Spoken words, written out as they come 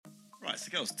Right, so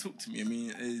girls, talk to me. I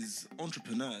mean, as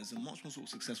entrepreneurs and much more sort of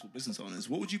successful business owners,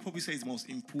 what would you probably say is the most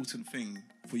important thing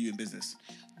for you in business?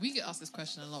 We get asked this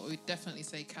question a lot. We definitely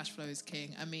say cash flow is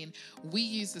king. I mean, we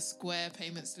use the Square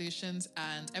payment solutions,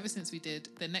 and ever since we did,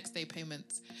 the next day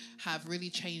payments have really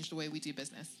changed the way we do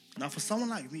business. Now, for someone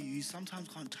like me, you sometimes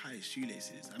can't tie your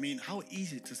shoelaces. I mean, how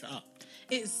easy to set up?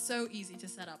 It's so easy to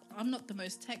set up. I'm not the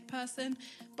most tech person,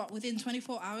 but within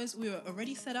 24 hours, we were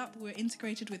already set up. We were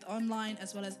integrated with online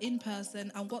as well as in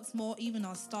person. And what's more, even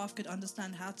our staff could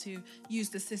understand how to use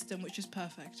the system, which is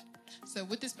perfect. So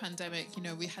with this pandemic,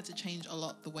 we had to change a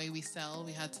lot the way we sell.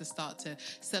 We had to start to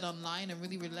sell online and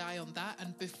really rely on that.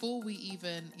 And before we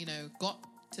even, got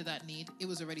to that need, it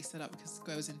was already set up because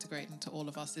Square was integrated into all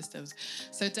of our systems.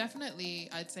 So definitely,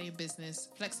 I'd say in business,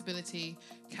 flexibility,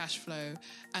 cash flow,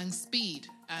 and speed.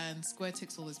 And Square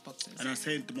ticks all those boxes. And I'd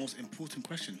say the most important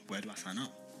question, where do I sign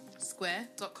up?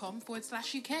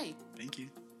 Square.com/UK. Thank you.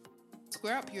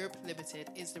 Square Up Europe Limited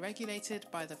is regulated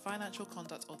by the Financial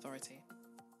Conduct Authority.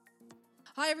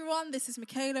 Hi everyone, this is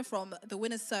Michaela from the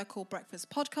Winner's Circle Breakfast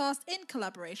Podcast in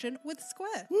collaboration with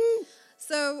Square. Woo!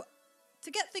 So, to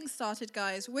get things started,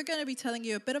 guys, we're going to be telling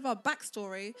you a bit of our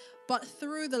backstory, but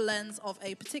through the lens of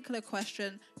a particular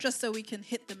question, just so we can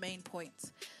hit the main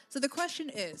points. So the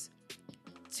question is,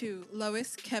 to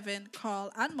Lois, Kevin,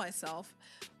 Carl, and myself,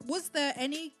 was there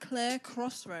any clear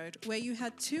crossroad where you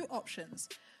had two options?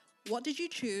 What did you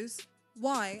choose?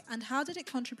 Why? And how did it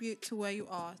contribute to where you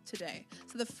are today?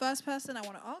 So the first person I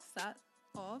want to ask that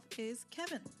of is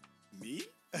Kevin. Me?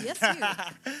 Yes, you.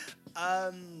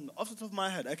 Off the top of my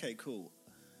head, okay, cool.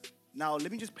 Now,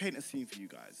 let me just paint a scene for you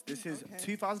guys. This is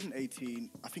 2018,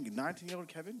 I think 19-year-old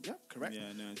Kevin. Yeah, correct?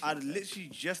 Yeah, no. I'd literally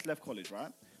just left college,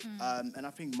 right? And I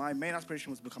think my main aspiration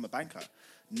was to become a banker.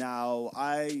 Now,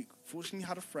 I fortunately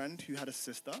had a friend who had a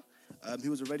sister who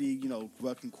was already,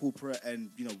 working corporate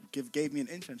and, gave me an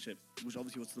internship, which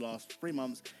obviously was to last 3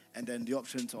 months, and then the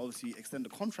option to obviously extend the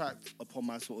contract upon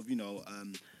my sort of,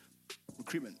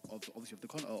 recruitment of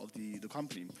the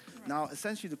company. Right. Now,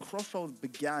 essentially, the crossroads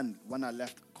began when I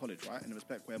left college, right? In a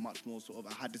respect where much more sort of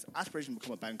I had this aspiration to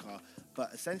become a banker,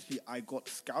 but essentially I got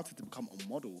scouted to become a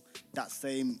model that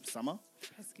same summer.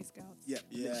 Pesky scouts. Yeah.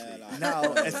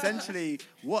 Now, essentially,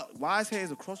 why I say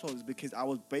it's a crossroads is because I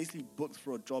was basically booked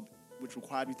for a job which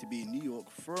required me to be in New York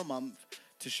for a month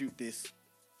to shoot this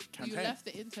campaign. You left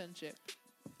the internship.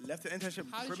 Left the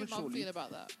internship How did your mum prematurely. feel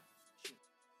about that?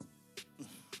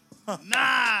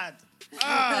 Mad!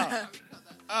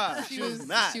 She was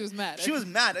mad. She was mad. She was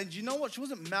mad. And you know what? She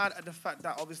wasn't mad at the fact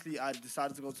that obviously I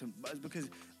decided to go to... It's because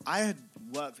I had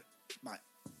worked...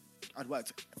 I'd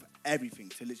worked for everything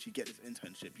to literally get this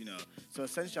internship, So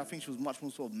essentially, I think she was much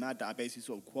more sort of mad that I basically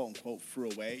sort of quote-unquote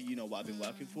threw away, what I've been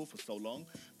working for so long.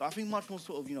 But I think much more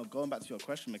sort of, going back to your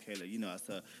question, Michaela, as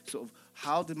to sort of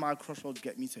how did my crossroads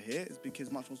get me to here? It's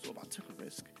because much more sort of I took a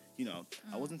risk,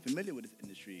 I wasn't familiar with this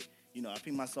industry. I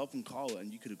think myself and Carl,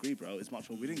 and you could agree, bro, it's much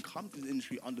more, we didn't come to this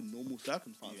industry under normal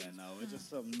circumstances. Yeah, no, we're just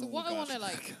some So what I want to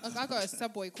I got a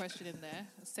segue question in there,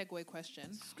 a segue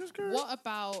question. What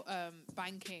about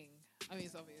banking? I mean,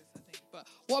 it's obvious, I think. But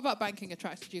what about banking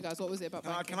attracted you guys? What was it about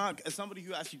banking? Can I, as somebody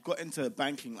who actually got into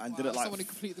banking and did it someone who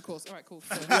completed the course. All right, cool.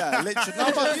 Yeah, literally.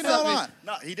 No, but you know what?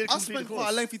 No, he did I complete the spent course.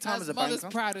 quite a lengthy time as a mother's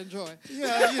banker. pride and joy.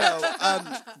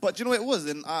 Yeah, but you know what it was?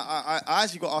 And I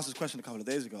actually got asked this question a couple of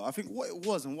days ago. I think what it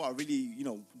was and what really,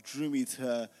 drew me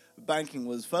to banking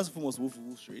was, first and foremost, Wolf of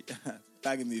Wall Street.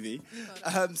 Banging movie.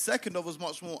 Second of was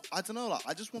much more, I don't know,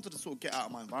 I just wanted to sort of get out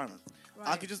of my environment. Right.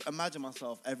 I could just imagine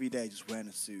myself every day just wearing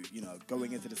a suit,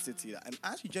 going into the city and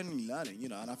actually genuinely learning,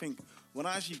 and I think when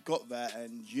I actually got there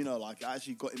and, I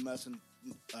actually got immersed in,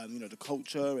 the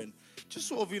culture and just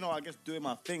sort of, I guess doing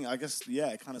my thing, I guess,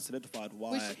 it kind of solidified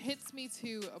why. Which hits me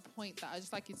to a point that I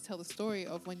just like you to tell the story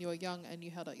of when you were young and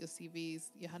you held out your CVs,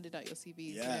 you handed out your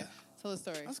CVs. Yeah. Tell the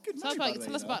story. That's good. Tell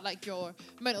us about your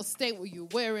mental state, what you were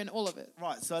wearing, all of it.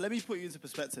 Right, so let me put you into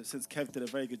perspective since Kev did a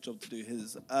very good job to do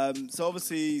his. So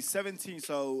obviously 17,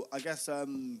 so I guess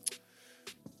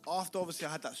after obviously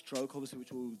I had that stroke, obviously,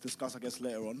 which we'll discuss I guess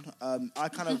later on, I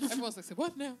kind of... Everyone's like,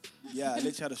 what now? Yeah, I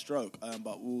literally had a stroke,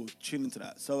 but we'll tune into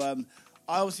that. So I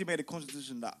obviously made a conscious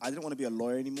decision that I didn't want to be a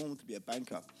lawyer anymore, I wanted to be a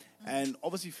banker. And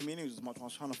obviously for me, it was much. I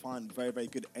was trying to find very, very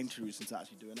good entry routes into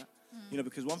actually doing that.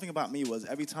 Because one thing about me was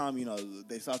every time,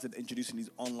 they started introducing these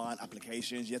online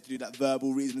applications, you have to do that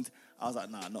verbal reasoning. I was like,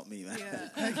 nah, not me, man. Yeah.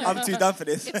 I'm too done for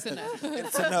this. It's a no.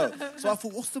 It's a no. So I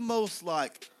thought, what's the most,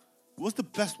 what's the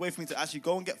best way for me to actually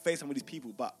go and get FaceTime with these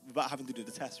people, but without having to do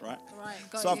the test, right? Right,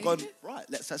 got So I've you. gone, right,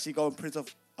 let's actually go and print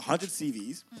off 100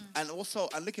 CVs. And also,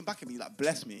 and looking back at me, like,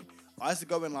 bless me, I used to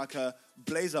go in like a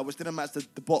blazer, which didn't match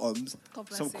the bottoms, God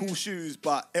bless some you. cool shoes,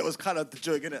 but it was kind of the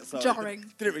joke, innit? So Jarring.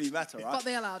 it didn't really matter, right? But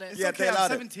they allowed it. Yeah, okay, they I'm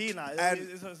allowed 17 now. it. And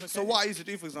It's okay. so what I used to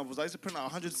do, for example, was I used to print out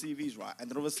 100 CVs, right? And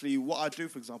then obviously what I do,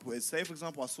 for example, is say, for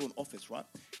example, I saw an office, right?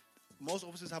 Most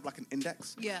offices have like an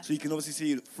index. Yeah. So you can obviously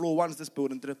see floor 1 is this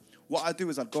building. What I do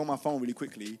is I'd go on my phone really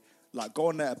quickly, like go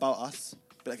on there about us,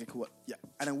 be like, okay, cool, yeah.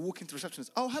 And then walk into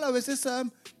receptionist. Oh, hello, is this,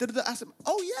 asset?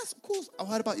 Oh, yes, of course. I've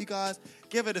heard about you guys.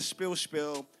 Give it a spiel.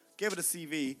 Give it a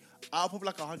CV. I'll probably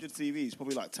like 100 CVs.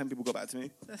 Probably like 10 people got back to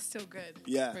me. That's still good.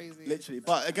 Yeah, Crazy. literally.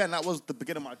 But again, that was the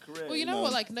beginning of my career. Well, you know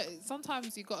what? Like, no,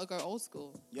 sometimes you gotta go old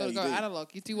school. Yeah, Gotta you go do. analog.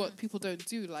 You do what people don't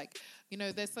do. Like, you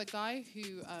know, there's a guy who,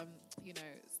 you know,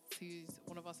 who's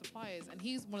one of our suppliers, and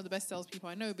he's one of the best salespeople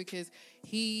I know because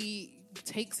he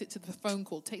takes it to the phone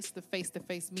call, takes it to the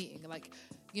face-to-face meeting. Like,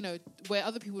 you know, where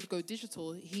other people would go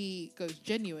digital, he goes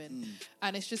genuine.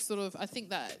 And it's just sort of, I think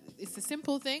that it's a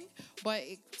simple thing, but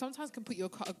it sometimes can put you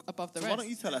above the So rest. why don't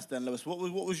you tell us then, Lewis? What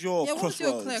was your Yeah, what was crossroads?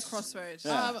 your clear crossroads?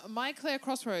 Yeah. My clear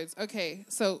crossroads. Okay,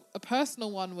 so a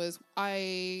personal one was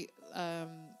I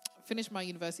finished my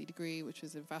university degree, which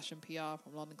was in fashion PR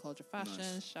from London College of Fashion.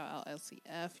 Nice. Shout out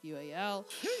LCF, UAL.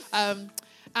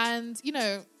 And, you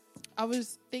know, I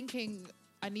was thinking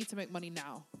I need to make money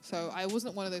now. So I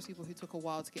wasn't one of those people who took a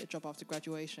while to get a job after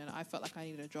graduation. I felt like I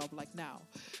needed a job like now,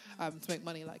 to make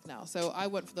money like now. So I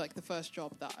went for like the first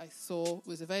job that I saw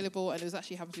was available, and it was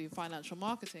actually happened to be in financial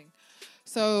marketing.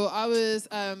 So I was,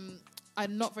 I'm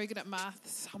not very good at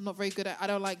maths. I'm not very good at, I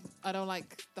don't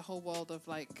like the whole world of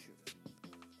like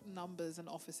numbers and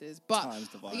offices, but Times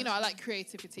divide. you know, I like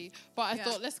creativity. But I Yeah.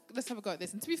 thought let's have a go at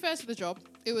this. And to be fair to the job,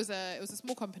 it was a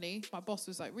small company. My boss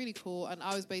was like really cool, and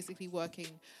I was basically working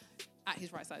at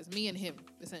his right side. It was me and him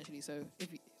essentially. So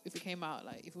if it came out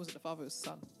like if it wasn't the father, it was the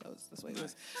son. That's what it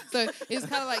was. So it's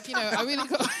kind of like, you know, I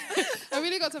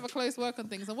really got to have a close work on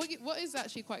things. And what is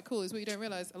actually quite cool is what you don't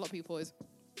realize, a lot of people, is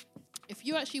if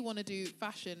you actually want to do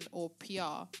fashion or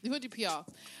PR, if you want to do PR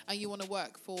and you want to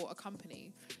work for a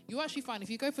company, you actually find if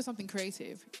you go for something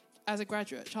creative, as a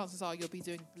graduate, chances are you'll be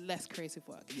doing less creative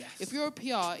work. Yes. If you're a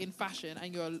PR in fashion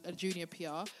and you're a junior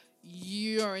PR,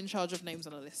 you're in charge of names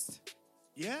on a list.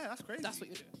 Yeah, that's crazy. That's what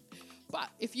you're doing. But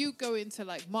if you go into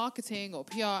like marketing or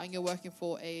PR and you're working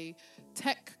for a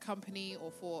tech company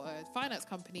or for a finance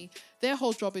company, their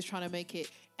whole job is trying to make it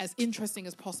as interesting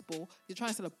as possible. You're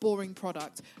trying to sell a boring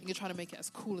product and you're trying to make it as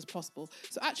cool as possible.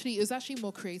 So actually, it was actually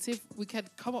more creative. We can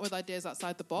come up with ideas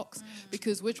outside the box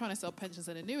because we're trying to sell pensions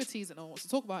and annuities and no one wants to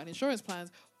talk about and insurance plans,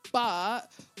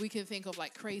 but we can think of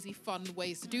like crazy fun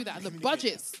ways to do that. And the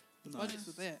budgets were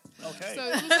there. Okay. So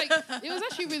it was like, it was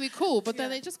actually really cool. But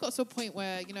then it just got to a point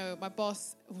where, you know, my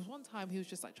boss, it was one time he was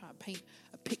just like trying to paint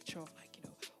a picture of like, you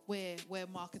know, where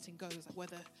marketing goes,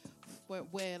 like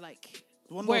where like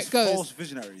One of where those it goes. false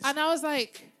visionaries. And I was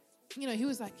like, you know, he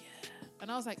was like, yeah.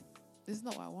 And I was like, this is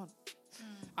not what I want.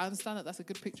 I understand that that's a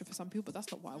good picture for some people, but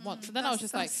that's not what I want. So then I was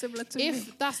just like, similar to if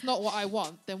me. that's not what I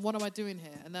want, then what am I doing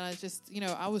here? And then I just, you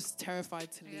know, I was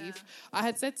terrified to leave. Yeah. I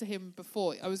had said to him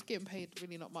before, I was getting paid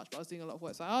really not much, but I was doing a lot of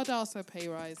work. So I'd ask for a pay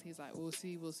rise. He's like, we'll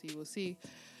see.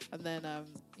 And then,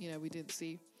 you know, we didn't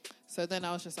see. So then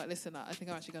I was just like, listen, I think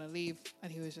I'm actually going to leave.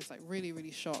 And he was just like really,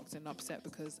 really shocked and upset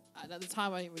because at the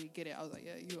time I didn't really get it. I was like,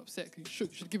 yeah, you're upset because you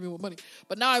shook. You should give me more money.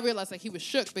 But now I realize like he was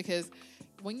shook because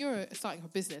when you're starting a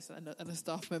business and a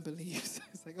staff member leaves,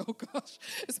 it's like, oh gosh,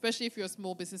 especially if you're a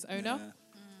small business owner. Yeah.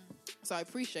 So I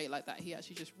appreciate like that he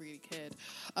actually just really cared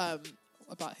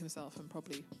about himself and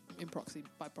probably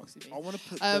by proxy me. I want to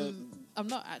put I'm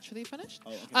not actually finished.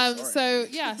 Oh, okay, sorry. So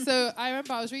yeah, so I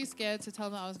remember I was really scared to tell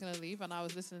them that I was going to leave, and I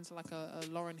was listening to like a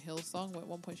Lauryn Hill song where at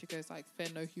one point she goes like, "Fear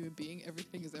no human being,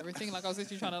 everything is everything." Like I was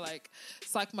literally trying to like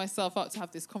psych myself up to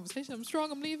have this conversation. I'm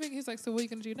strong, I'm leaving. He's like, "So what are you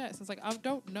going to do next?" I was like, "I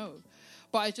don't know,"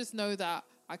 but I just know that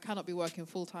I cannot be working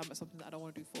full time at something that I don't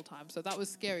want to do full time. So that was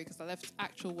scary because I left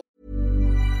actual work.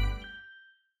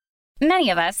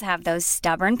 Many of us have those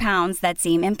stubborn pounds that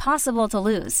seem impossible to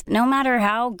lose, no matter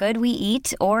how good we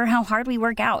eat or how hard we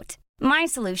work out. My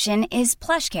solution is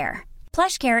PlushCare.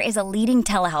 PlushCare is a leading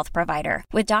telehealth provider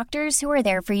with doctors who are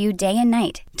there for you day and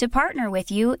night to partner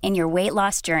with you in your weight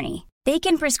loss journey. They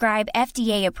can prescribe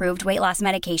FDA-approved weight loss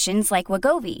medications like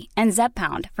Wegovy and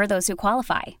Zepbound for those who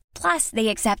qualify. Plus, they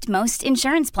accept most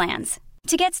insurance plans.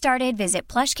 To get started, visit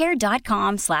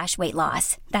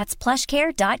plushcare.com/weightloss. That's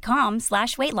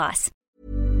plushcare.com/weightloss.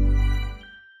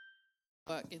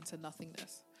 Work into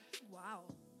nothingness. Wow.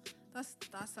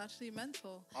 That's actually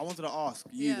mental. I wanted to ask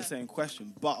you Yeah. the same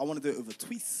question, but I want to do it with a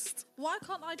twist. Why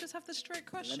can't I just have the straight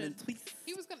question? Lemon twist.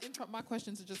 He was going to interrupt my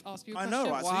question to just ask you a I question. know,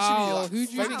 right? So Wow, you should be like, who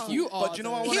do you thank think you. you are? But you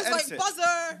know what I though? wanna He's like edit it.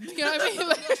 buzzer. You know what I mean?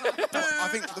 Like, I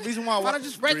think the reason why I But I want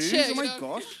just Red bruised. shit, Oh my you know?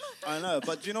 gosh. I know,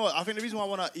 but do you know what? I think the reason why I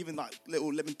want to even like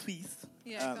little lemon twist,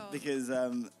 Yeah, go on. because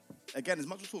again, as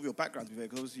much as sort of your background, to be fair,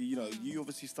 because obviously you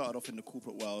obviously started off in the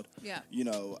corporate world, Yeah.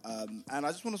 and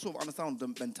I just want to sort of understand the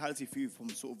mentality for you from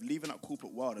sort of leaving that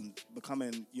corporate world and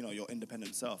becoming your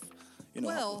independent self.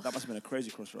 Well- That must have been a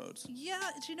crazy crossroads. Yeah,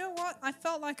 do you know what? I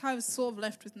felt like I was sort of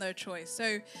left with no choice.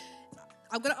 So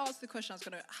I'm going to answer the question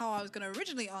how I was going to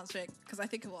originally answer it, because I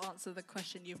think it will answer the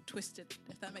question you've twisted,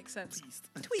 if that makes sense.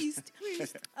 Twist.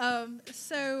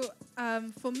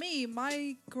 For me,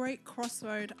 my great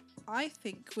crossroad, I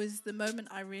think, was the moment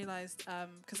I realized,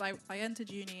 because I entered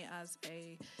uni as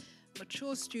a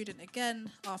mature student again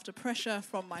after pressure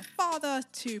from my father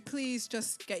to please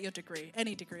just get your degree,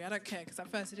 any degree, I don't care, because at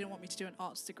first he didn't want me to do an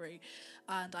arts degree,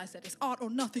 and I said, it's art or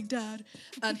nothing, Dad,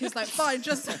 and he's like, fine,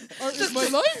 just my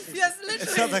life. Yes,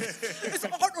 literally, it's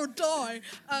art or die.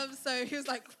 So he was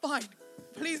like, fine,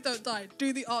 please don't die,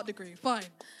 do the art degree, fine.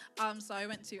 So I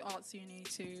went to arts uni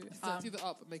to do the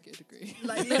art but make it a degree.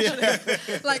 like literally,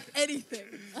 like anything.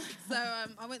 So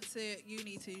I went to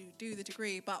uni to do the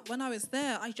degree, but when I was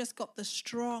there, I just got the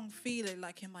strong feeling,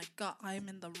 like in my gut, I am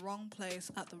in the wrong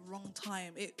place at the wrong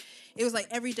time. It was like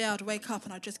every day I'd wake up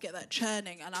and I'd just get that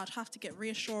churning, and I'd have to get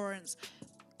reassurance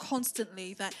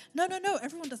constantly that no,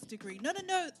 everyone does a degree. No,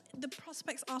 the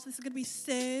prospects after this are going to be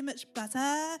so much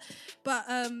better. But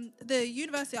the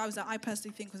university I was at, I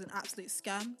personally think was an absolute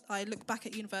scam. I look back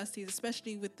at universities,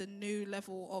 especially with the new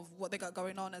level of what they got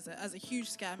going on, as a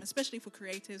huge scam, especially for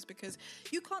creatives, because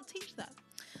you can't teach that.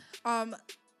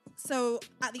 So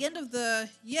at the end of the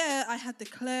year, I had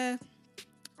declare.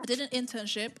 I did an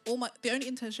internship. The only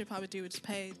internship I would do was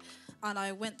paid. And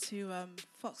I went to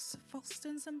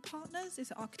Foxtons and Partners. It's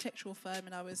an architectural firm,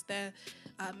 and I was there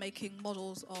making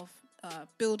models of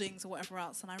buildings or whatever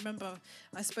else. And I remember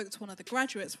I spoke to one of the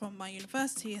graduates from my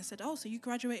university and said, "Oh, so you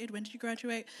graduated? When did you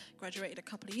graduate?" Graduated a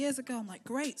couple of years ago. I'm like,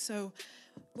 "Great. So,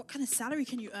 what kind of salary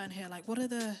can you earn here? Like, what are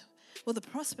the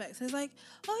prospects?" It's like,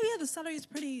 "Oh yeah, the salary is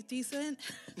pretty decent."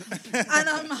 And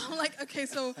I'm like, okay,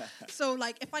 so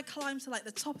like if I climb to like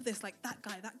the top of this, like that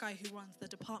guy who runs the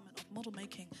department of model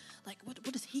making, like what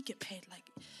does he get paid? Like,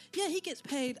 yeah, he gets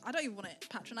paid. I don't even want to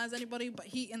patronize anybody, but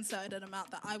he inserted an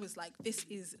amount that I was like, this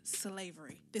is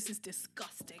slavery. This is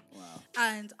disgusting. Wow.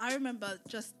 And I remember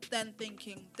just then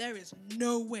thinking, there is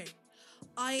no way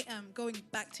I am going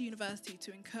back to university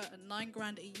to incur a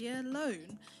 $9,000 a year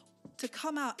loan to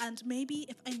come out, and maybe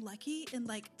if I'm lucky in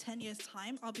like 10 years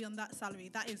time I'll be on that salary.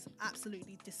 That is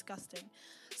absolutely disgusting.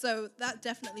 So that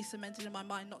definitely cemented in my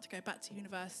mind not to go back to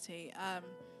university.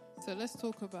 So let's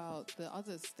talk about the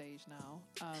other stage now,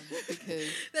 because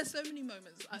There's so many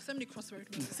moments, so many crossroad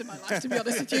moments in my life, to be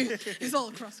honest with you. It's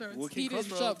all crossroads. he didn't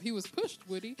jump, he was pushed,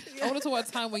 Woody. I want to talk about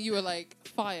a time when you were like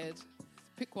fired.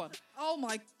 Pick one. Oh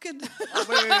my goodness.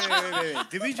 Wait.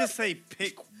 Did we just say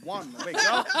pick one? Wait,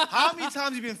 girl, how many times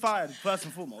have you been fired, first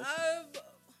and foremost?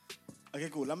 Okay,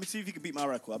 cool. Let me see if you can beat my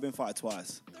record. I've been fired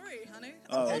twice. 3, honey.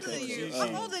 Oh, I'm older okay. than you. She-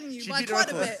 I'm older than you she by beat the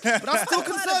quite a record. bit. But that's still Quite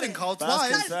a concerning, bit. Carl. That's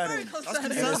Twice. That's very concerning.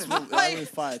 concerning. I've been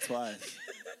fired twice.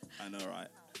 I know, right?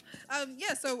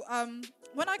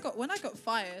 When I got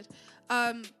fired,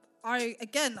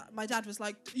 my dad was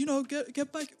like,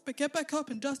 get back up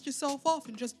and dust yourself off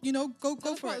and just, go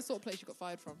Tell us for about the it. sort of place you got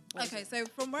fired from. What was Okay, it? so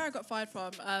from where I got fired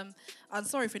from, I'm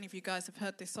sorry if any of you guys have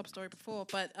heard this sub story before,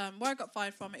 but where I got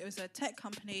fired from, it was a tech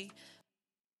company.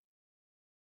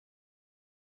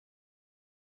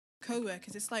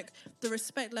 Co-workers, it's like the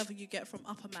respect level you get from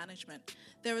upper management.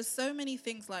 There are so many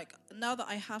things, like now that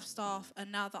I have staff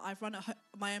and now that I've run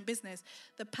my own business,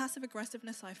 the passive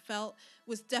aggressiveness I felt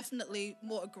was definitely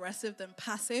more aggressive than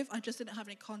passive. I just didn't have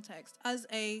any context. As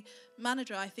a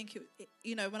manager, I think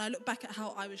when I look back at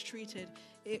how I was treated,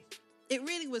 it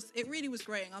really was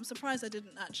grating. I'm surprised I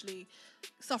didn't actually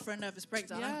suffer a nervous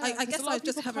breakdown. Yeah, I 'cause guess a lot I of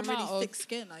just people have a come really out of thick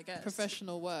skin, I guess.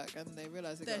 professional work, and they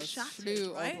realize they They're got a shattered,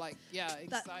 slew right? of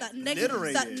that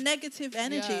anxiety. that negative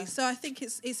energy. Yeah. So I think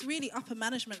it's really upper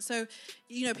management. So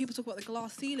people talk about the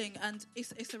glass ceiling, and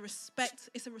it's a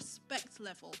respect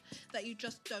level that you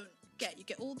just don't get. You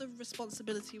get all the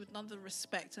responsibility with none of the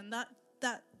respect, and that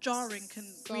jarring can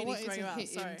So I really wanted throw to you out. hit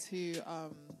Sorry.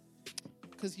 into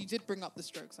because you did bring up the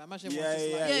strokes. I imagine Yeah,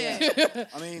 everyone's just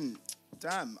like, I mean,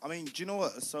 damn. I mean, do you know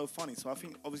what? It's so funny. So I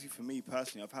think, obviously, for me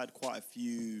personally, I've had quite a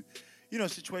few,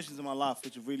 situations in my life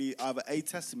which have really either A,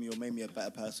 tested me or made me a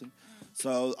better person.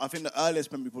 So I think the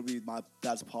earliest memory probably be my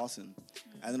dad's passing.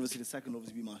 And then obviously the second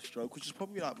obviously be my stroke, which is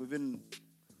probably like within...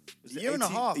 A year and a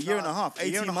half.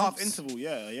 18 months. Interval,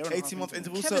 yeah. A year and 18-month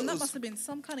interval. Kevin, So that must have been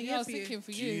some kind of Yeah, I year was for you. thinking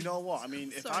for Do you. you know what? I mean,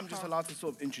 if Sorry, I'm just Carl. allowed to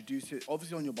sort of introduce it,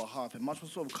 obviously on your behalf, and much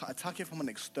more sort of attack it from an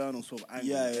external sort of angle.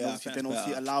 Yeah, and yeah, obviously, I then think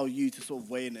obviously better. allow you to sort of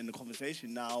weigh in the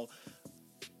conversation. Now,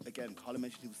 again, Carla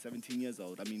mentioned he was 17 years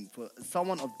old. I mean, for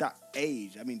someone of that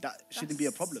age, I mean, that shouldn't be a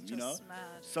That's problem, you know? just mad.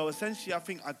 So essentially, I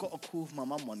think I got a call from my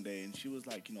mum one day, and she was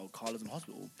like, Carla's in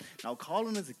hospital. Now,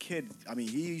 Carla as a kid, I mean,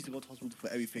 he used to go to hospital for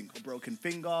everything. A broken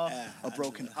finger, a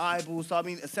broken eyeball. So, I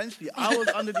mean, essentially, I was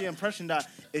under the impression that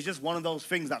it's just one of those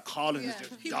things that Carla Yeah, is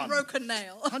just he done. broke a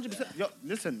nail. 100%. Yo,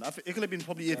 listen, it could have been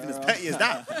probably even as petty as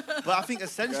that. But I think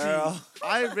essentially, Girl.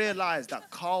 I realized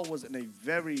that Carl was in a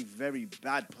very, very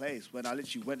bad place when I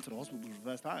literally went to the hospital for the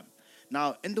first time.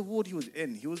 Now, in the ward he was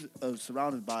in, he was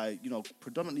surrounded by,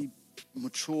 predominantly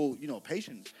mature,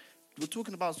 patients. We're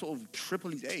talking about sort of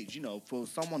triple his age, for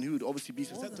someone who would obviously be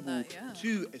More than susceptible that, yeah.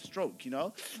 to a stroke,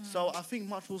 So I think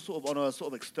much was sort of on a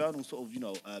sort of external sort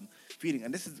of, feeling.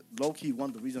 And this is low-key one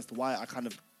of the reasons as to why I kind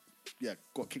of,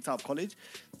 got kicked out of college.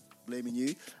 Blaming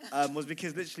you, was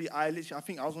because I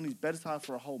think I was on his bedside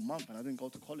for a whole month and I didn't go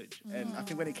to college. And I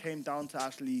think when it came down to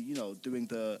actually, doing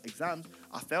the exams,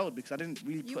 I failed because I didn't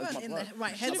really You put as weren't much in work. the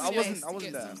right I headspace. wasn't to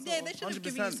get there. some Yeah, they should have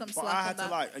given you some 100%. slack But I on had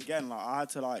that. I had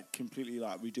to completely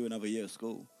redo another year of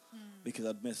school because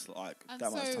I'd missed And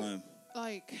that much so, time.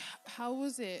 how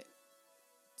was it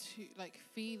to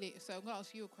feel it? So I'm gonna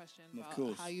ask you a question Of about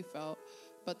course. how you felt,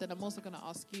 but then I'm also gonna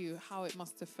ask you how it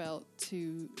must have felt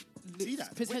to See that,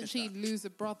 to potentially witness lose a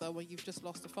brother when you've just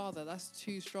lost a father. That's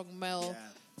two strong male Yeah.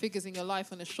 figures in your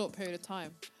life in a short period of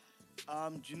time.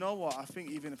 Do you know what? I think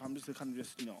even if I'm just to kind of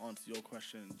just, answer your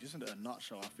question, just in a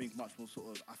nutshell, I think much more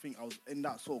I think I was in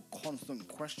that sort of constant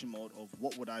question mode of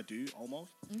what would I do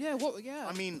almost. Yeah. What? Yeah.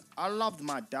 I mean, I loved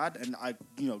my dad and I,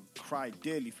 cried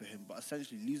dearly for him, but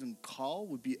essentially losing Carl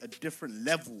would be a different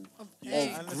level Of of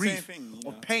pain. And the grief, same thing,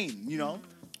 of pain,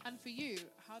 And for you,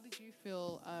 how did you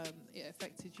feel it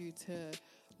affected you to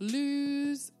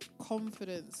lose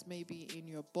confidence maybe in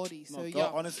your body? So No, young.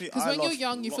 girl, honestly, because I when you're lost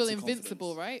young, you lots feel of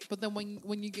invincible, confidence. right? But then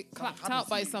when you get clapped happens out to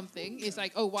by you. something, it's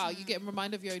like, oh wow, you get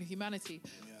reminded of your own humanity,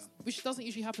 which doesn't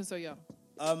usually happen so young.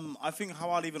 I think how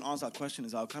I'll even answer that question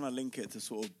is I'll kind of link it to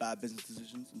sort of bad business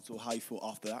decisions and sort of how you feel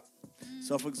after that.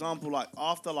 So, for example,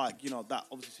 after that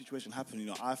obviously situation happened,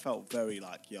 I felt very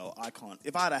I can't.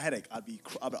 If I had a headache, I'd be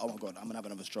oh my God, I'm gonna have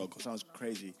another stroke. It sounds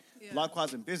crazy. Yeah.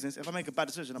 Likewise in business, if I make a bad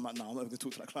decision, I'm like, no, I'm not gonna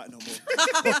talk to that client no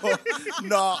more.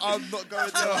 No, I'm not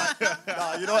going to.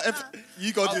 Nah, you know what? If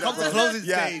you go do that, come to bro. closing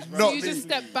yeah, stage, bro. So not you me. just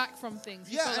step back from things.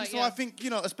 You Yeah, feel and like, so I think,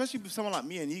 especially with someone like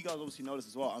me, and you guys obviously know this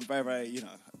as well, I'm very, very,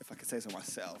 if I could say so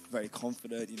myself, very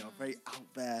confident, very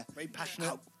out there. Very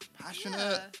passionate.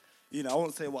 Passionate. I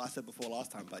won't say what I said before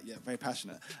last time, but yeah, very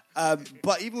passionate.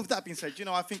 But even with that being said,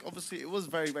 I think obviously it was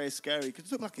very, very scary because it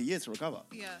took like a year to recover.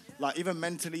 Yeah. Even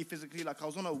mentally, physically, I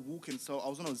was on a walking, so I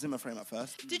was on a Zimmer frame at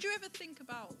first. Did you ever think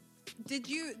about,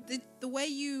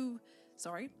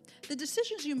 the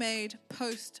decisions you made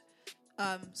post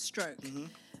stroke,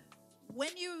 when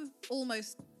you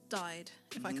almost died,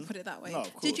 if I can put it that way, No,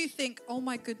 of did you course. think, oh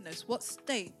my goodness, what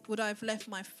state would I have left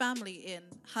my family in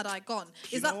had I gone?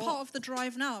 You Is that know part what? of the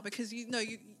drive now? Because you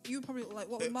probably like,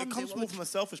 what would It mum do? comes What more would- from a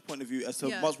selfish point of view as to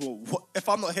Yeah. much more, if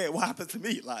I'm not here, what happened to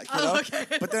me? Okay.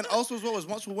 But then also as well as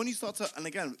much more when you start to, and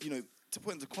again, to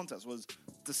put into context was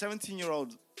the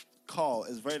 17-year-old Carl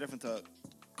is very different to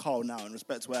Carl now in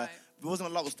respect to where Right. there wasn't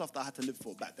a lot of stuff that I had to live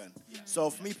for back then. So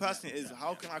for me personally, is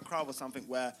how can I cry over something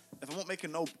where if I'm not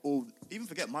making or even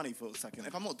forget money for a second,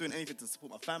 if I'm not doing anything to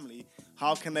support my family,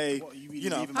 how can they, What are you really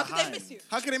leaving How could they behind? miss you?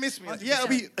 how can they miss me? Yeah, it'll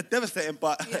be devastating,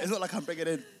 but Yeah. it's not like I'm bringing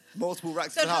in multiple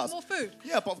racks They'd in the have house. more food.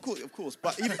 Yeah, but of course.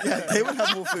 But even they would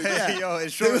have more food. Yeah, Yo, they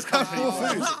insurance would have more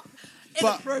company. food.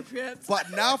 But, Inappropriate.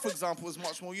 but now, for example, it's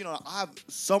much more. I have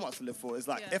so much to live for. It's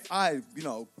like Yeah. if I,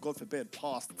 God forbid,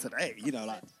 passed today.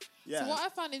 Yeah. So what I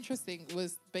found interesting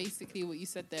was basically what you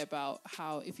said there about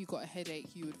how if you got a headache,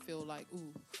 you would feel like,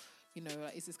 ooh,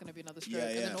 is this going to be another stroke? Yeah,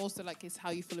 And then yeah. also it's how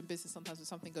you feel in business. Sometimes when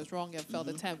something goes wrong, you have failed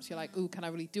attempts. You're like, ooh, can I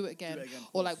really do it again?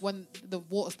 Or when the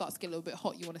water starts to get a little bit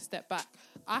hot, you want to step back.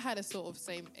 I had a sort of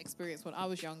same experience when I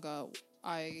was younger.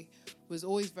 I was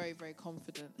always very, very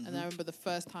confident. And I remember the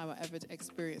first time I ever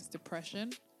experienced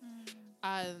depression.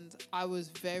 And I was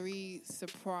very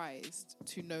surprised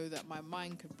to know that my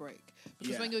mind could break.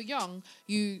 Because Yeah. when you're young,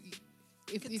 you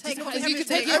if could it take just off you could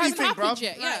everything. take it hasn't Everything, happened bruv.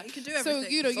 yet. Right, Yeah, you can do So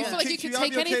everything. you know, you Someone feel like you kicks can out,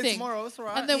 take be okay anything. tomorrow, it's all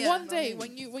right. And then Yeah. one day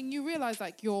when you realize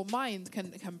like your mind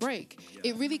can break,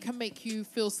 it really can make you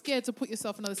feel scared to put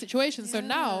yourself in other situations. So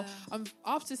now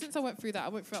since I went through that, I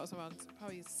was around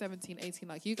probably 17, 18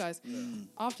 like you guys.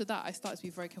 After that, I started to be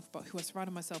very careful about who I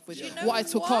surrounded myself with, know what I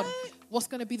took on, what? what's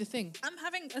going to be the thing. I'm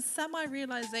having a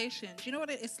semi-realization. Do you know what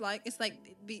it's like? It's like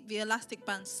the elastic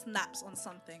band snaps on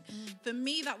something. For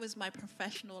me, that was my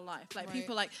professional life. Like Right.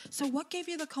 people like, so what gave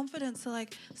you the confidence to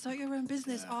like start your own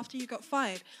business after you got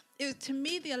fired? To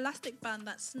me, the elastic band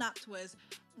that snapped was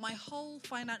my whole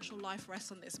financial life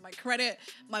rests on this. My credit,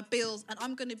 my bills, and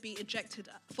I'm going to be ejected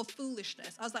for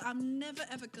foolishness. I was like, I'm never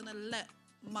ever going to let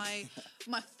my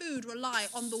food rely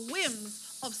on the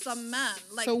whims of some man.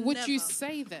 Like, So would you never.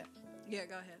 say that, Yeah,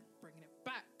 go ahead. bringing it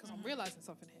back, because I'm realizing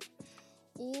something here,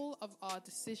 all of our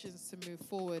decisions to move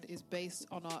forward is based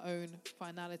on our own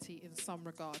finality in some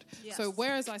regard. Yes. So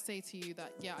whereas I say to you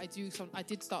that, yeah, I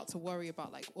did start to worry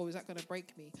about like, oh, is that going to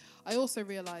break me? I also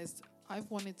realized I've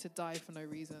wanted to die for no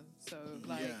reason. So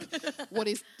like, what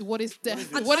is death?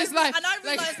 What is life? And I Like-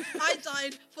 realized I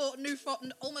died for no fault,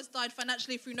 almost died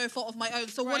financially through no fault of my own.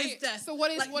 So what is Right. death? So what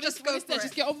is Like, what just is go death? for Just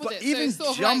it. get on with But it. even so it's sort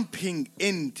of like, jumping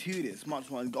into this much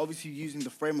more, and obviously using the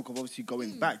framework of obviously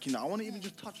going back, I want to even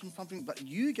just touch on something that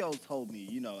you girls told me,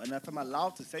 and if I'm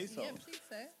allowed to say so, Yeah, please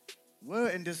say. we're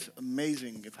in this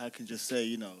amazing, if I can just say,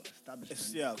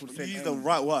 establishment. Yeah, called you St. use the Amos.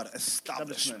 right word,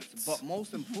 Establishment. establishment. But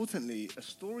most importantly, a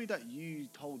story that you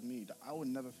told me that I will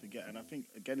never forget, and I think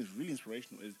again is really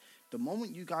inspirational, is the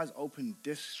moment you guys opened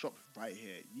this shop right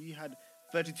here. You had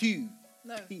 32.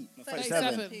 No,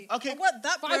 37. Okay. What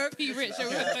that broke? 5p rich.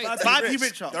 Five rich.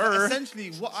 richer. Durr. But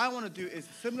essentially, what I want to do is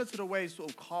similar to the way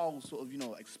sort of Carl sort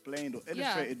of explained or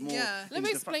illustrated more. Yeah. Let me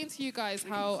explain to you guys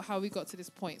how we got to this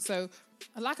point. So,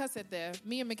 like I said there,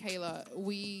 me and Michaela,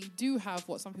 we do have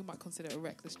what some people might consider a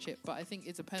reckless chip, but I think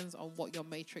it depends on what your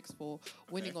matrix for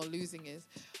winning or losing is.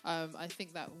 I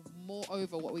think that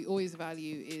moreover, what we always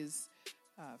value is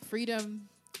freedom,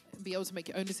 be able to make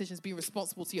your own decisions, be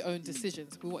responsible to your own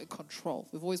decisions. We wanted control.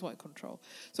 We've always wanted control.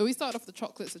 So we started off the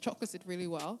chocolates. The chocolates did really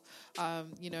well.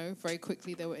 Very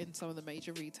quickly they were in some of the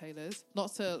major retailers.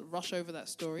 Not to rush over that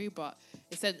story, but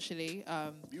essentially...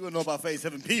 You wouldn't know about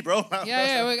 37p, bro. I'm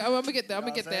gonna get there. I'm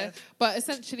Know gonna what get I'm there. saying? But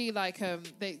essentially,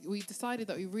 we decided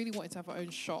that we really wanted to have our own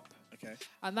shop. Okay.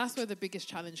 And that's where the biggest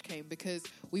challenge came, because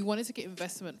we wanted to get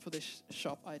investment for this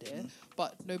shop idea,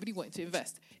 but nobody wanted to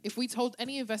invest. If we told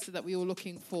any investor that we were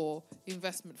looking for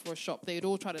investment for a shop, they'd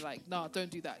all try to nah, don't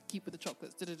do that. Keep with the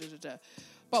chocolates.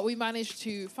 But we managed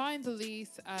to find the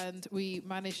lease, and we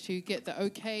managed to get the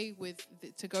okay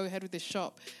to go ahead with this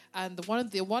shop. And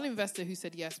the one investor who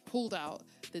said yes pulled out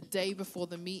the day before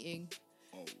the meeting.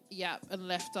 Yeah, and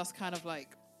left us kind of like.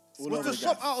 Was the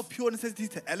shop out of pure necessity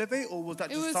to elevate, or was that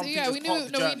It just was, something yeah, just we part knew,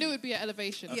 of the no, we journey? knew it'd be at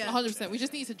elevation, Yeah. 100%. We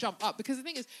just need to jump up, because the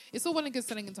thing is, it's all well and good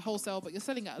selling into wholesale, but you're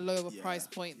selling at a lower price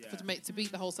point to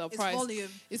beat the wholesale It's price. volume.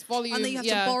 It's volume, And then you have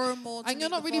yeah. to borrow more to and you're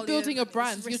meet not the really volume, building a and it's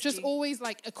brand. You're just risky. always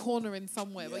like a corner in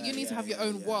somewhere, but you need to have your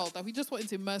own yeah. world. Like we just wanted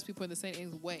to immerse people in the St.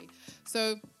 Ames way.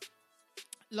 So,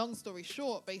 long story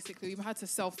short, basically, we had to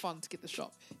self-fund to get the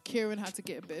shop. Kieran had to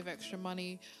get a bit of extra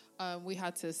money. We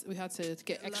had to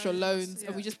get extra loans,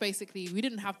 and we just we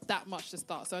didn't have that much to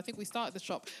start. So I think we started the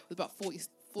shop with about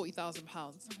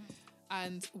 £40,000,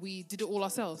 and we did it all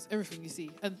ourselves, everything you see,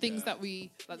 and things that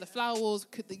we like the flower walls.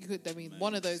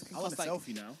 One of those can I want cost a like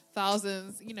selfie now.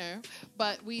 thousands,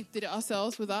 but we did it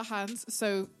ourselves with our hands,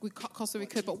 so we cut costs what we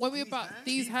could. But when we were about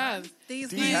these hands, These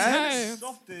These hands. hands.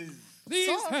 Soft as... these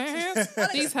hands,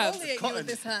 these hands. Exfoliate you with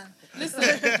this hand. Listen,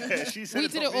 She said we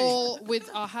it's did not it me. all with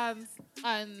our hands,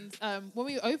 and when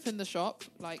we opened the shop,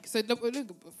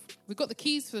 we got the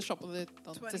keys for the shop on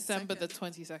December the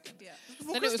 22nd. Yeah.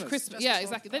 Then it was Christmas. Christmas. Just Yeah, before.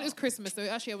 exactly. Then it was Christmas, so we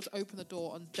were actually able to open the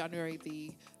door on January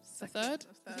the 3rd.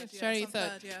 January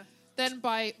 3rd. Yeah. Then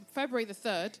by February the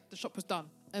 3rd, the shop was done.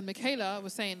 And Michaela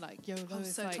was saying yo,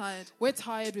 it's so like, tired. we're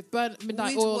tired. We've burnt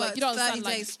midnight We'd oil. Like, worked you don't 30 understand.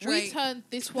 Like, days we straight, turned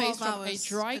this 12 place from a hours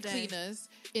dry a day. cleaners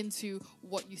into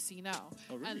what you see now.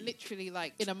 And literally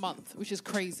like in a month, which is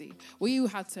crazy. We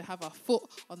had to have our foot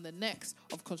on the necks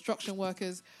of construction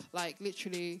workers. Like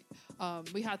literally,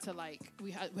 we had to make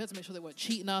sure they weren't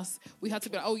cheating us. We had to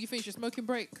be like, oh, you finished your smoking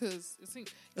break? Because we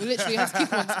literally had to keep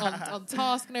them on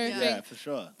task and everything. Yeah, for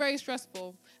sure. Very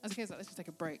stressful. As a case, like, let's just take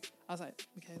a break. I was like,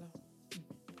 Michaela,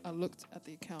 I looked at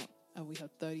the account and we had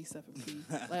 37p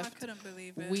I left. couldn't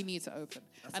believe it. We need to open.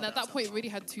 And at that point, we already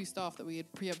had 2 staff that we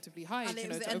had preemptively hired, And it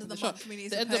was the to end open of the the shop. month, we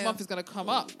need The to end of the pay month them. is going to come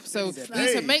up. So we to need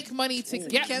to pay. make money to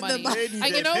get Get the money. money. They need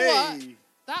And to you know pay. what?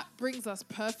 That brings us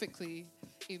perfectly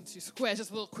into Square.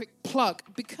 Just a little quick plug.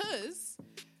 Because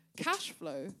cash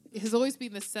flow has always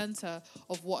been the center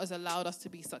of what has allowed us to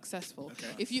be successful.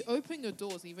 Okay. If you open your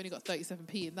doors and you've only got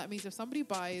 37p, and that means if somebody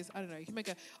buys, I don't know, you can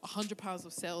make £100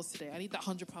 of sales today. I need that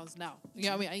 £100 now. You know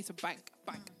what I mean? I need to bank.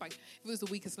 If it was the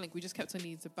weakest link, we just kept on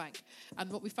needing to bank.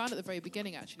 And what we found at the very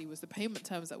beginning actually was the payment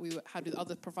terms that we had with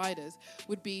other providers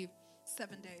would be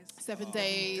 7 days. 7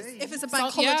 days. If it's a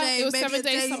bank holiday, it was maybe 7 a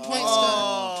days, day sometimes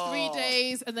extra. 3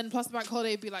 days, and then plus the bank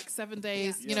holiday would be like 7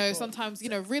 days. Yeah. You know, sometimes, you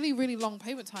know, really, really long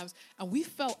payment times. And we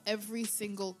felt every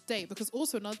single day, because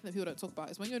also another thing that people don't talk about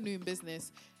is when you're new in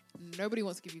business, nobody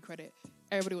wants to give you credit.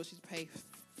 Everybody wants you to pay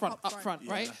up front,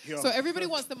 right? Yeah. So everybody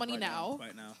wants the money Right now,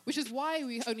 now. which is why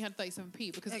we only had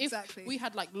 37p, because Exactly. if we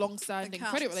had like long-standing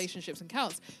Accounts. credit relationships and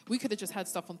counts, we could have just had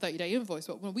stuff on 30-day invoice.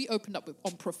 But when we opened up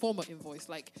on pro forma invoice,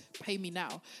 like pay me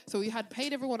now, so we had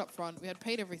paid everyone up front, we had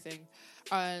paid everything,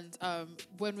 and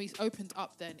when we opened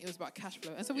up, then it was about cash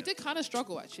flow, and so we did kind of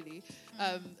struggle actually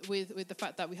with the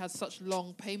fact that we had such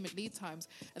long payment lead times,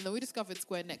 and then we discovered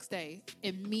Square next day.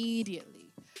 Immediately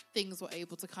things were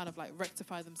able to kind of like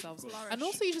rectify themselves, and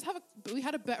also we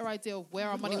had a better idea of where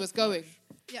our money was going.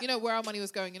 Yeah. You know, where our money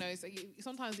was going. You know, so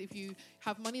sometimes if you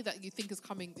have money that you think is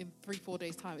coming in 3-4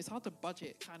 days time, it's hard to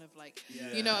budget kind of like,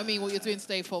 you know what I mean, what you're doing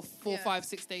today for 4, 5,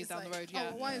 6 days It's down like, the road.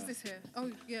 Yeah. Oh, why is this here? Oh,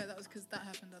 yeah, that was because that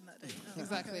happened on that day. Oh,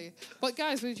 Exactly. okay. But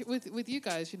guys, with you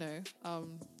guys, you know,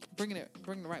 bringing it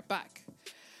right back.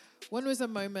 When was a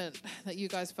moment that you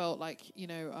guys felt like, you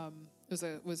know,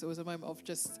 it was a moment of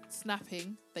just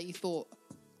snapping that you thought,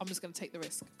 I'm just going to take the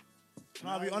risk? Can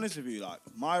I be honest with you? Like,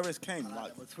 my risk came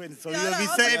like. We're twins, so Yeah, you're gonna be I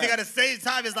know, saying I everything know. at the same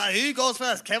time. It's like, who goes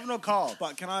first, Kevin or Carl?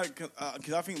 But can I?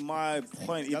 Because I think my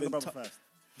point Younger even brother first.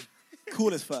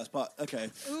 coolest first, but okay.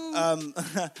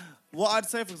 What I'd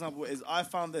say, for example, is I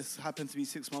found this happened to me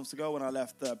 6 months ago when I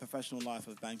left the professional life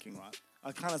of banking, right?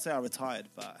 I kind of say I retired,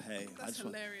 but hey, I That's just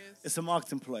want, hilarious. it's a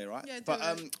marketing ploy, right? Yeah, do but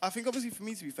it. I think obviously for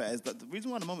me, to be fair, is that the reason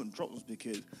why the moment dropped was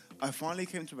because I finally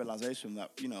came to realization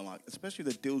that, you know, like, especially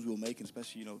the deals we were making,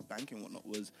 especially, you know, banking and whatnot,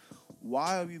 was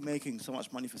why are we making so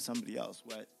much money for somebody else?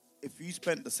 Where if you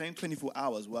spent the same 24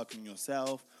 hours working on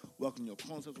yourself, working on your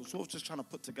concepts, or sort of just trying to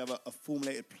put together a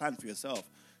formulated plan for yourself,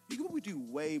 you can probably do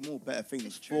way more better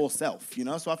things for self, you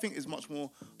know? So I think it's much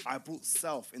more, I brought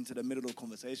self into the middle of the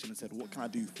conversation and said, what can I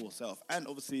do for self? And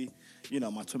obviously, you know,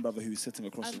 my twin brother who's sitting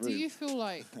across And the do room. you feel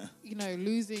like, you know,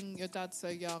 losing your dad so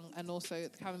young and also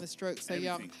having the stroke so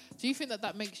young, Everything. do you think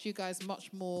that makes you guys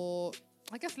much more,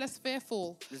 I guess, less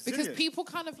fearful? Because Resilient. people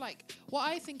kind of like, what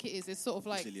I think it is sort of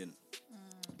like Resilient.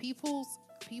 people's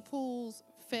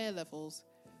fear levels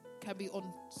can be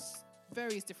on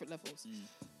various different levels.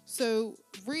 So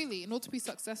really, in order to be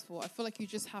successful, I feel like you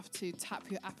just have to tap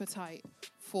your appetite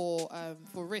for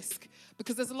risk,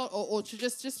 because there's a lot, or to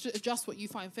just adjust what you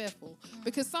find fearful.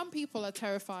 Because some people are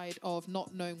terrified of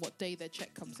not knowing what day their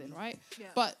check comes in, right? Yeah.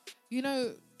 But you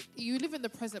know, you live in the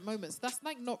present moment. So that's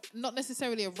like not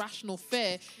necessarily a rational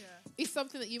fear. Yeah. It's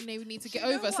something that you maybe need to get you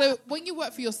know over. what? So when you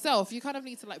work for yourself, you kind of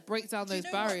need to like break down Do you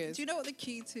those know what- barriers. do you know what the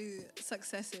key to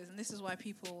success is? And this is why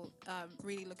people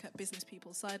really look at business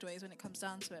people sideways when it comes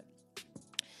down to it.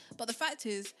 But the fact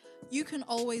is, you can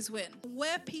always win.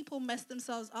 Where people mess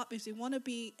themselves up is you want to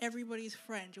be everybody's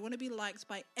friend. You want to be liked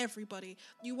by everybody.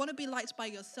 You want to be liked by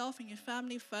yourself and your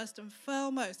family first and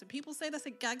foremost. And people say that's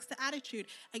a gangster attitude,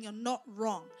 and you're not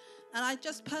wrong. And I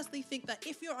just personally think that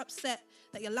if you're upset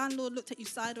that your landlord looked at you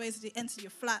sideways as you entered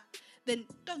your flat, then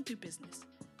don't do business.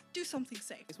 Do something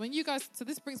safe. When you guys, so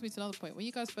this brings me to another point. When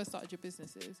you guys first started your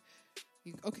businesses,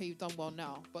 you've done well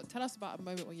now, but tell us about a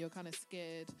moment when you're kind of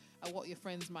scared at what your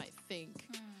friends might think.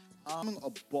 Becoming a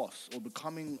boss or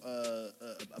becoming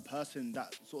a person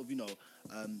that sort of, you know,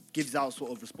 gives out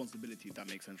sort of responsibility, if that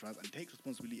makes sense, right? And takes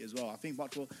responsibility as well. I think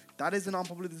much more, that is an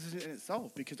unpopular decision in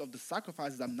itself because of the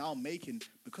sacrifices I'm now making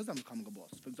because I'm becoming a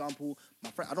boss. For example,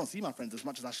 I don't see my friends as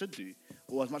much as I should do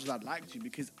or as much as I'd like to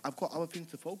because I've got other things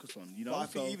to focus on, you know? But I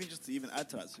think even just to even add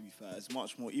to that, to be fair, it's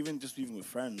much more, even with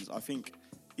friends, I think,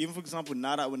 even for example,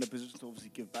 now that we're in a position to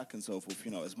obviously give back and so forth,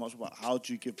 you know, it's much about how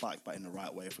do you give back, but in the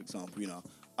right way, for example, you know.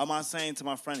 Am I saying to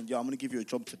my friend, yo, I'm going to give you a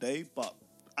job today, but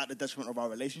at the detriment of our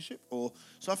relationship? Or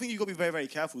so I think you've got to be very, very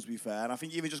careful, to be fair. And I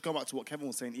think even just going back to what Kevin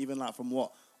was saying, even like from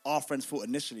what our friends thought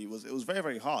initially, it was very,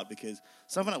 very hard because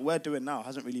something that we're doing now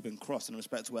hasn't really been crossed in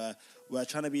respect to where we're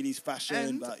trying to be these fashion.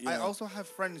 And but, you I know, also have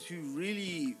friends who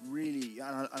really,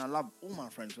 and I love all my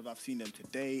friends, whether I've seen them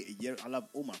today, a year, I love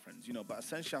all my friends, you know. But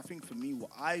essentially, I think for me,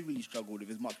 what I really struggled with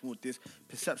is much more this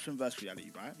perception versus reality,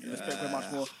 right? In respect, we're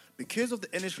much more, because of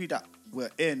the industry that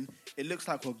we're in, it looks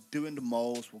like we're doing the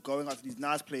most. We're going out to these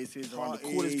nice places around the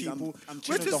coolest Parties, people. I'm which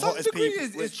chilling to with the some hottest degree people,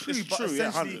 is which true, is but true, yeah,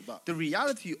 essentially 100, but- the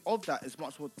reality of that is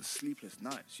much more the sleepless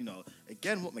nights. You know,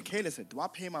 again, what Michaela said. Do I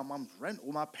pay my mum's rent or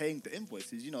am I paying the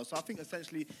invoices? You know, so I think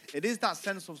essentially it is that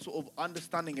sense of sort of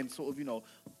understanding and sort of, you know,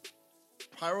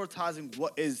 prioritizing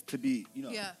what is to be, you know.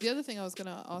 Yeah. The other thing I was going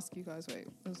to ask you guys,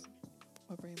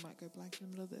 my brain might go blank in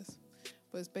the middle of this,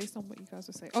 but it's based on what you guys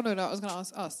were saying. Oh, no, I was going to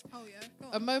ask us. Oh, yeah. Go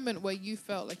A on. moment where you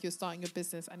felt like you're starting a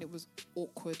business and it was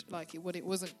awkward, like it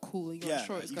wasn't cool, you weren't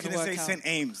sure it was you going to couldn't work say out. St.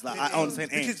 Ames. Like, I own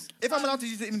St. Ames. Because if I'm allowed to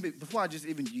use it, even before I just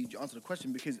even you answer the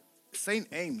question, because St.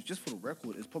 Ames, just for the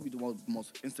record, is probably the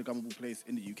most Instagrammable place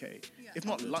in the UK. Yeah. If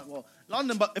not,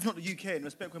 London, but if not the UK, and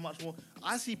respect very much more.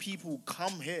 I see people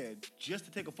come here just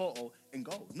to take a photo and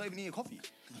go, not even need a coffee.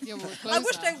 Yeah, well, I close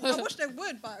wish now. they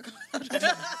would, but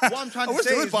What I'm trying to wish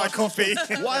say they would is buy much- coffee.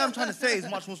 What I'm trying to say is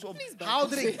much more sort of how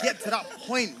did it get to that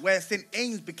point where St.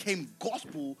 Ames became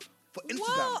gospel for Instagram?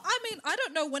 Well, I mean, I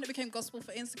don't know when it became gospel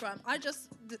for Instagram.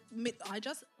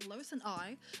 Lois and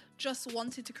I just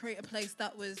wanted to create a place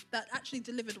that actually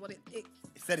delivered what it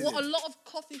said it what a did. lot of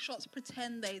coffee shops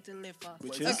pretend they deliver.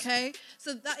 Which is? Okay,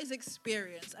 so that is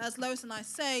experience. As Lois and I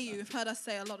say, you've heard us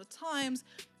say a lot of times,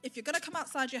 if you're gonna come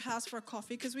outside your house for a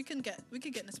coffee, because we can get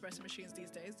Nespresso machines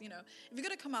these days. You know, if you're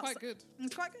gonna come out, Quite good.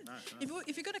 It's quite good.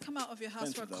 If you're gonna come out of your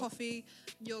house for a Expensive, though. coffee,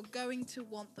 you're going to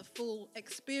want the full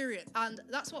experience, and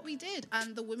that's what we did.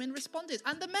 And the women responded,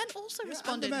 and the men also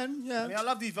responded. I mean, I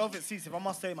love these velvet seats, if I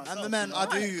must say myself. And the men, you know?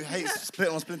 I do hate split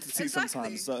on splinter seats Exactly.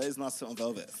 sometimes, so it's nice to sit on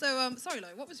velvet. So, sorry, Lo,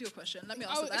 what was your question? Let me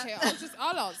answer that. Okay,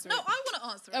 I'll answer No, it. I want to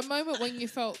answer it. A moment when you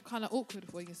felt kind of awkward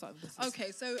when you started this.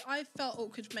 Okay, so I felt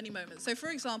awkward many moments. So, for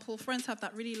example, friends have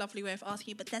that really lovely way of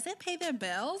asking you, but does it pay their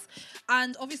bills?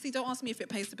 And obviously, don't ask me if it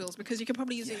pays the bills, because you can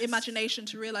probably use your imagination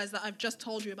to realize that I've just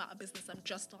told you about a business I'm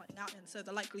just starting out in. So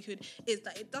the likelihood is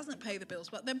that it doesn't pay the bills.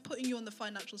 But then putting you on the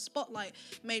financial spotlight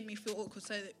made me feel awkward.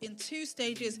 So in 2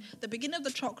 stages, the beginning of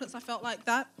the chocolates, I felt like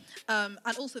that. And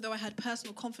also, though I had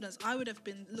personal confidence, I would have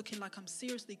been looking like I'm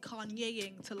seriously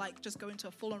Kanyeing to like just go into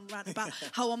a full-on rant about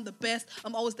how I'm the best.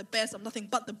 I'm always the best. I'm nothing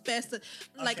but the best.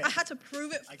 Like Okay. I had to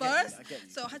prove it I get you, first. I get you,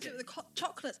 So I I had to get with the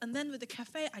chocolates, and then with the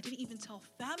cafe, I didn't even tell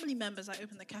family members I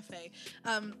opened the cafe.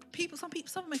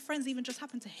 Some of my friends even just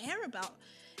happened to hear about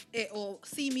it or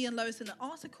see me and Lois in an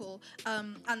article.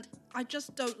 And I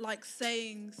just don't like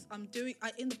saying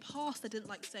in the past, I didn't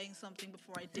like saying something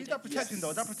before I Who's did that it. protecting though?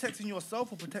 Is that protecting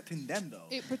yourself or protecting them though?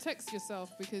 It protects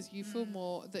yourself because you feel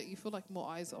like more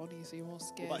eyes are on you, so you're more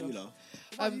scared. What about you, of- though?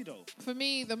 What about you though? For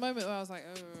me, the moment where I was like,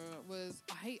 was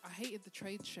I hated the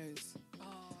trade shows. Oh,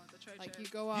 the trade Like show. you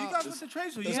go You out. guys went to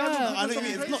trade show. You Yeah. guys went to I some think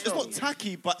trade it's not show.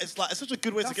 tacky, but it's like it's such a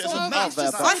good way to That's get so something nice. out there.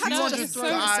 It's but- just- No, want it's to so,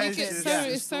 guys, it's yeah. so,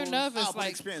 it's so nervous. Out of Like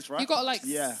experience, right? you got to like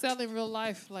Yeah. sell in real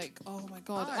life. Like, oh my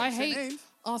god, Alright, I St. hate Ames.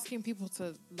 asking people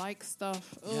to like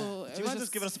stuff. Oh, Do it you was mind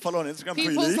just giving us a follow on Instagram before you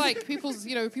people's leave?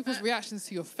 like people's reactions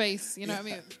to your face. You know what I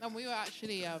mean? And we were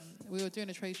actually we were doing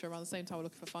a trade show around the same time. We were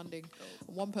looking for funding.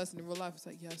 And one person in real life was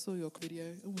like, "Yeah, I saw your video.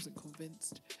 I wasn't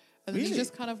convinced." And then he Really?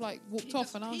 just kind of like walked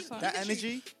off, and I was like, That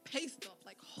energy? Paced off,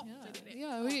 like hot.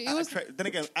 yeah, it At was. then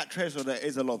again, at trade show there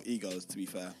is a lot of egos. To be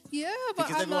fair, Yeah, but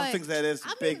because I'm everyone like, thinks that there's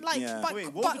big. yeah.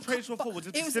 Wait, what was the trade show for? Was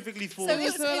it specifically for? So It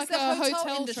was it's like the a hotel,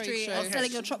 hotel industry trade show. and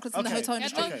selling your chocolates in the Okay. hotel It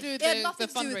had industry. nothing to do with It had the nothing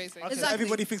to do with- fundraising. So Exactly.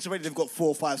 everybody thinks already they've got 4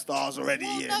 or 5 stars already.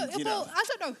 Well, and, no, you know. well, I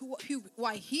don't know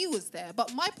why he was there,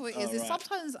 but my point is right.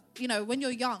 sometimes, when you're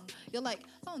young, you're like,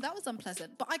 oh, that was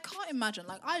unpleasant. But I can't imagine,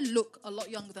 like, I look a lot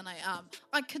younger than I am.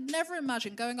 I could never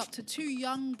imagine going up to 2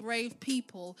 young, brave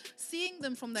people, seeing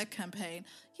them from their campaign.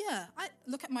 Yeah, I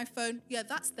look at my phone. Yeah,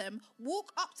 that's them.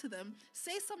 Walk up to them,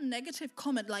 say some negative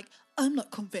comment like, I'm not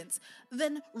convinced.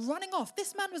 Then running off.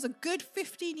 This man was a good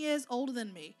 15 years older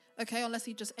than me. Okay, unless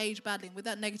he just aged badly. And with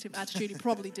that negative attitude, he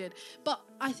probably did. But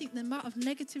I think the amount of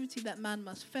negativity that man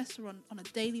must fester on a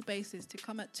daily basis to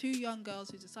come at 2 young girls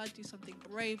who decide to do something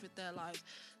brave with their lives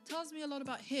tells me a lot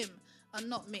about him and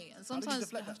not me. And How do you sometimes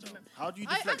deflect I have that, to though? remember. How do you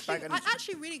deflect back I energy?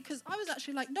 actually really, because I was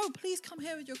actually like, no, please come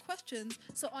here with your questions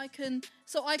so I can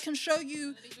show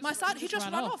you my side. He just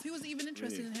ran off. He wasn't even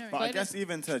interested in hearing. But I guess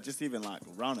even to just even like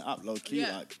round it up low key,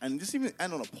 Yeah. like, and just even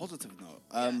end on a positive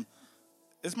note.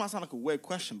 This might sound like a weird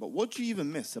question, but what do you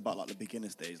even miss about like the beginner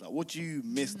stage? Like, what do you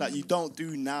miss that you don't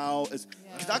do now? Because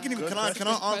I can even can I answer?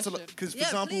 question. Because for Yeah,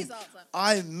 example, please answer.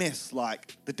 I miss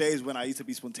like the days when I used to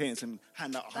be spontaneous and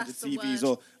hand out 100 That's the CVs, word.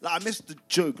 or like I miss the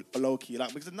jug low key,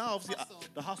 like because now obviously Hustle.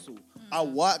 the hustle. I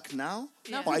work now.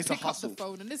 Now But I we used to pick up hustle. the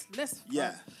phone and let's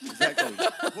Yeah. Exactly.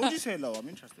 What would you say, Lo? I'm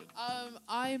interested.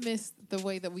 I miss the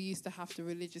way that we used to have to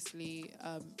religiously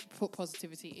put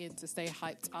positivity in to stay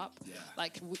hyped up. Yeah.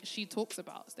 Like she talks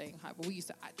about staying hyped, but we used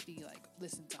to actually like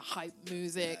listen to hype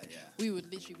music. Yeah. We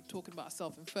would literally be talking about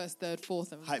ourselves in first, third,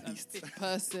 fourth, and Hype beast. fifth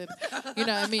person. You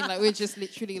know what I mean? Like we're just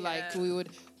literally like we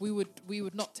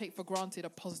would not take for granted a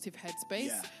positive headspace.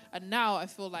 Yeah. And now I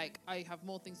feel like I have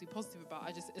more things to be positive about.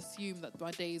 I just assume that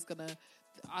my day is gonna.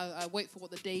 I wait for what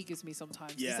the day gives me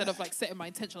sometimes instead of like setting my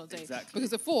intention on the day. Exactly.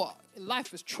 Because before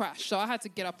life was trash, so I had to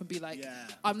get up and be like, Yeah.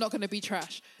 I'm not going to be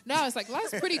trash. Now it's like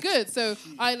life's pretty good, so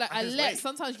I just let wait.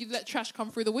 sometimes you let trash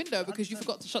come through the window because you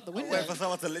forgot to shut the window. Wait for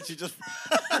someone to literally just.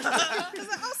 Because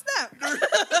oh snap!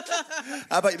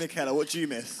 How about you, Michaela? What do you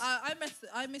miss?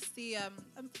 I miss the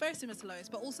I'm very similar to Lois,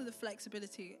 but also the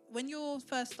flexibility. When you're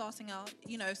first starting out,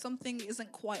 you know, something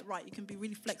isn't quite right, you can be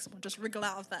really flexible, just wriggle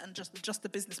out of that and just adjust the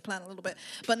business plan a little bit.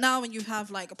 But now when you have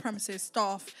like a premises,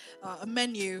 staff, a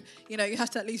menu, you know, you have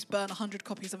to at least burn 100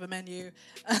 copies of a menu. You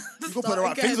can put the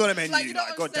right things on a menu. You know Like,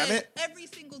 what I'm God damn saying? it. Every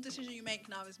single decision you make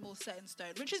now is more set in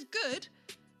stone, which is good,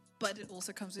 but it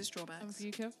also comes with And drawbacks. for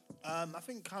you, Kev? I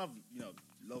think kind of,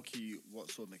 low-key what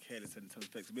sort of Michaela said in terms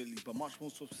of flexibility, but much more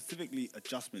sort of specifically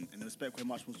adjustment. And in respect where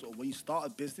much more sort of when you start a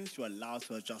business, you're allowed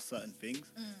to adjust certain things.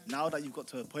 Now that you've got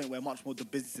to a point where much more the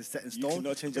business is set in You stone.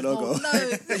 cannot change the logo. Oh,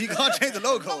 no. You can't change the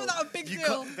logo. How was that a big You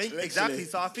deal? can't- Exactly.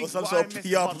 So I Or think some what sort I of miss PR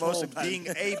is much more promotion plan. being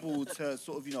able to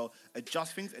sort of,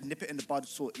 adjust things and nip it in the bud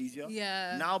sort of easier.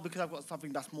 Yeah. Now, because I've got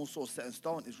something that's more sort of set in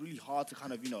stone, it's really hard to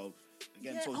kind of, again,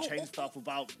 Yeah, sort of oh, change oh, stuff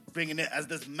without bringing it as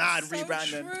this mad So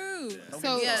rebranding. true.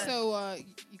 So Yeah.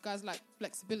 you guys like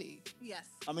flexibility? Yes.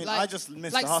 I mean, Like- I just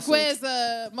miss Like the hustle. Square's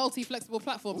multi-flexible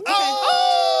platform. Okay.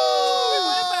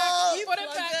 Oh! You brought it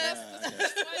back.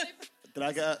 Did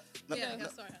I get? No, Yeah,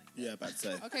 sorry, honey. yeah, bad to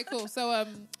say. Okay, cool. So,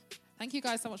 thank you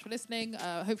guys so much for listening.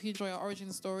 Hope you enjoy our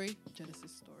origin story,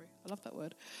 Genesis story. I love that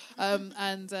word.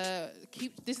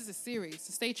 This is a series,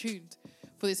 so stay tuned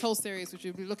for this whole series, which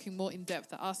will be looking more in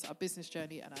depth at us, our business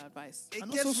journey, and our advice. It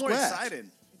And gets also more Square.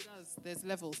 exciting. It does. There's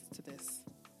levels to this.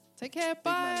 Take care.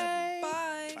 man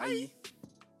Bye. Bye.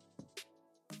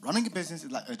 Running a business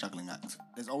is like a juggling act.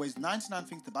 There's always 99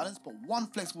 things to balance, but one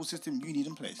flexible system you need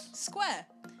in place. Square.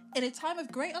 In a time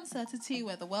of great uncertainty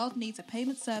where the world needs a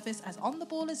payment service as on the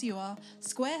ball as you are,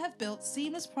 Square have built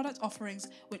seamless product offerings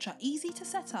which are easy to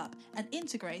set up and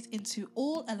integrate into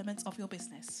all elements of your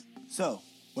business. So,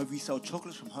 whether you sell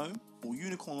chocolates from home or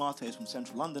unicorn lattes from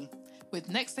central London, With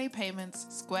Next Day Payments,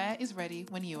 Square is ready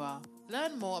when you are.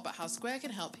 Learn more about how Square can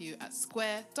help you at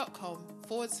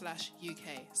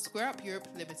square.com/UK. Square Up Europe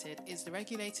Limited is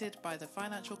regulated by the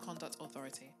Financial Conduct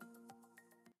Authority.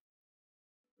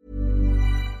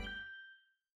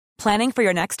 Planning for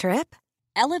your next trip?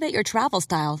 Elevate your travel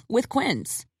style with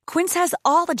Quince. Quince has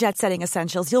all the jet-setting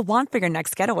essentials you'll want for your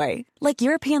next getaway, like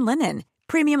European linen,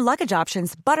 premium luggage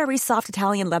options, buttery soft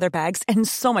Italian leather bags, and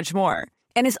so much more.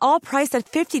 And is all priced at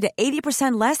 50 to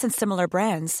 80% less than similar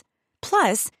brands.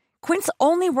 Plus, Quince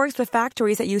only works with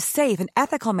factories that use safe and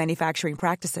ethical manufacturing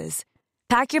practices.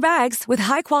 Pack your bags with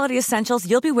high-quality essentials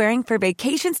you'll be wearing for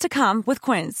vacations to come with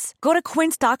Quince. Go to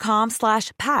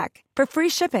quince.com/pack for free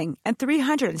shipping and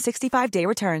 365-day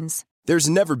returns. There's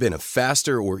never been a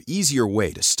faster or easier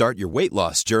way to start your weight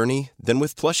loss journey than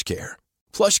with PlushCare.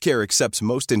 PlushCare accepts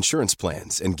most insurance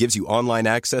plans and gives you online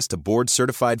access to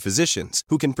board-certified physicians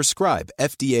who can prescribe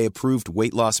FDA-approved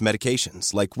weight loss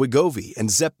medications like Wegovy and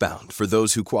Zepbound for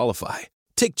those who qualify.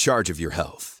 Take charge of your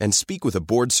health and speak with a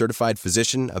board-certified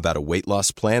physician about a weight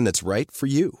loss plan that's right for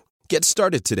you. Get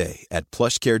started today at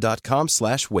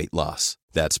plushcare.com/weight loss.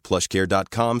 That's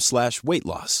plushcare.com/weight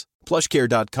loss.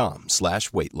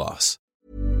 plushcare.com/weight loss.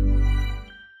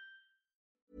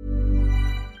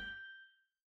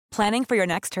 Planning for your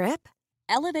next trip?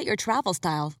 Elevate your travel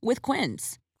style with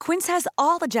Quince. Quince has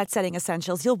all the jet-setting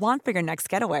essentials you'll want for your next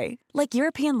getaway, like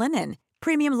European linen,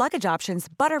 premium luggage options,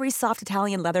 buttery soft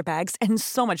Italian leather bags, and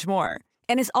so much more.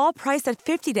 And is all priced at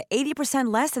 50 to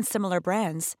 80% less than similar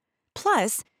brands.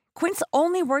 Plus, Quince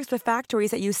only works with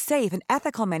factories that use safe and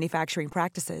ethical manufacturing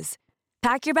practices.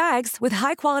 Pack your bags with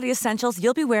high-quality essentials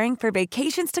you'll be wearing for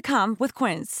vacations to come with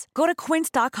Quince. Go to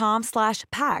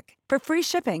quince.com/pack for free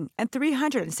shipping and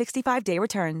 365-day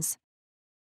returns.